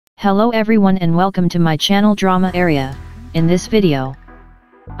Hello everyone and welcome to my channel Drama Area. In this video,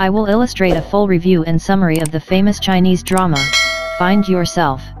 I will illustrate a full review and summary of the famous Chinese drama, Find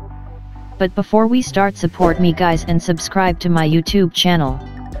Yourself. But before we start, support me guys and subscribe to my YouTube channel.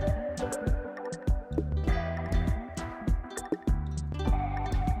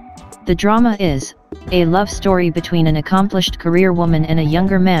 The drama is a love story between an accomplished career woman and a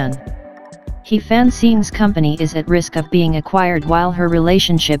younger man. He Fan Xing's company is at risk of being acquired while her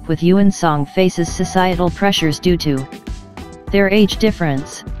relationship with Yuan Song faces societal pressures due to their age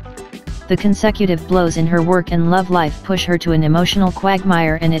difference. The consecutive blows in her work and love life push her to an emotional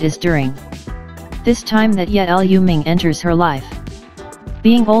quagmire, and it is during this time that Ye Yuming enters her life.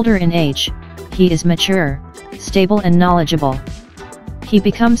 Being older in age, he is mature, stable and knowledgeable. He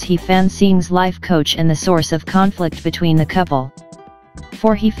becomes He Fan Xing's life coach and the source of conflict between the couple.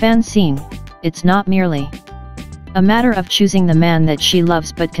 For He Fan Xing, it's not merely a matter of choosing the man that she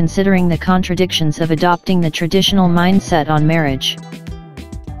loves, but considering the contradictions of adopting the traditional mindset on marriage.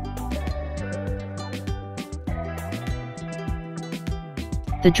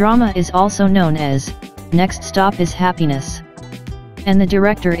 The drama is also known as Next Stop is Happiness, and the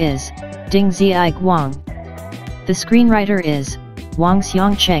director is Ding Ziai Guang. The screenwriter is Wang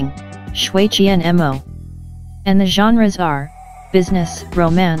Xiangcheng, Shui Qian Mo, and the genres are business,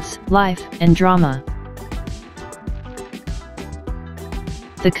 romance, life, and drama.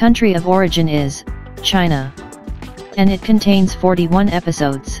 The country of origin is China, and it contains 41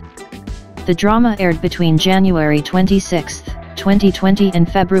 episodes. The drama aired between January 26, 2020 and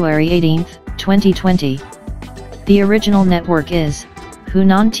February 18, 2020. The original network is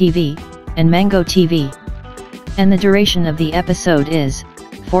Hunan TV and Mango TV, and the duration of the episode is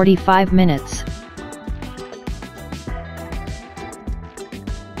 45 minutes.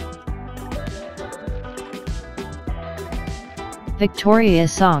 Victoria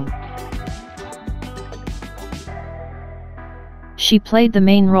Song. She played the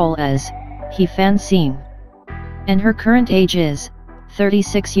main role as He Fan Xing, and her current age is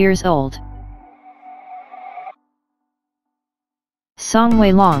 36 years old. Song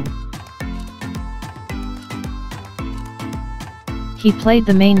Weilong. He played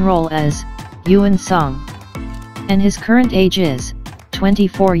the main role as Yuan Song, and his current age is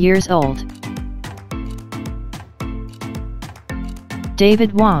 24 years old.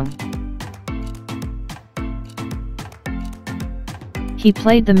 David Wang. He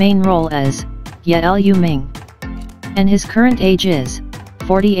played the main role as Ye Yuming, and his current age is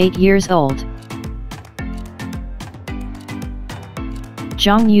 48 years old.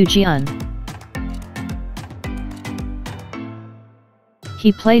 Zhang Yujian.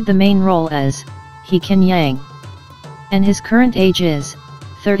 He played the main role as He Qin Yang, and his current age is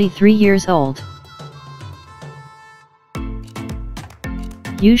 33 years old.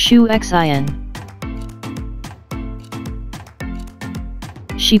 Yu Shu Xian.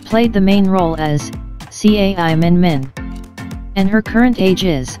 She played the main role as Cai Min Min, and her current age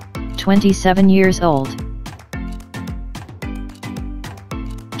is 27 years old.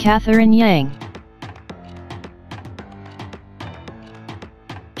 Catherine Yang.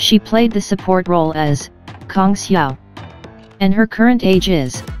 She played the support role as Kong Xiao, and her current age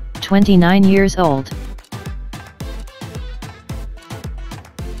is 29 years old.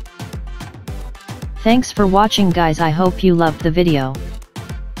 Thanks for watching guys, I hope you loved the video.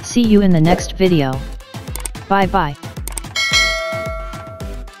 See you in the next video. Bye bye.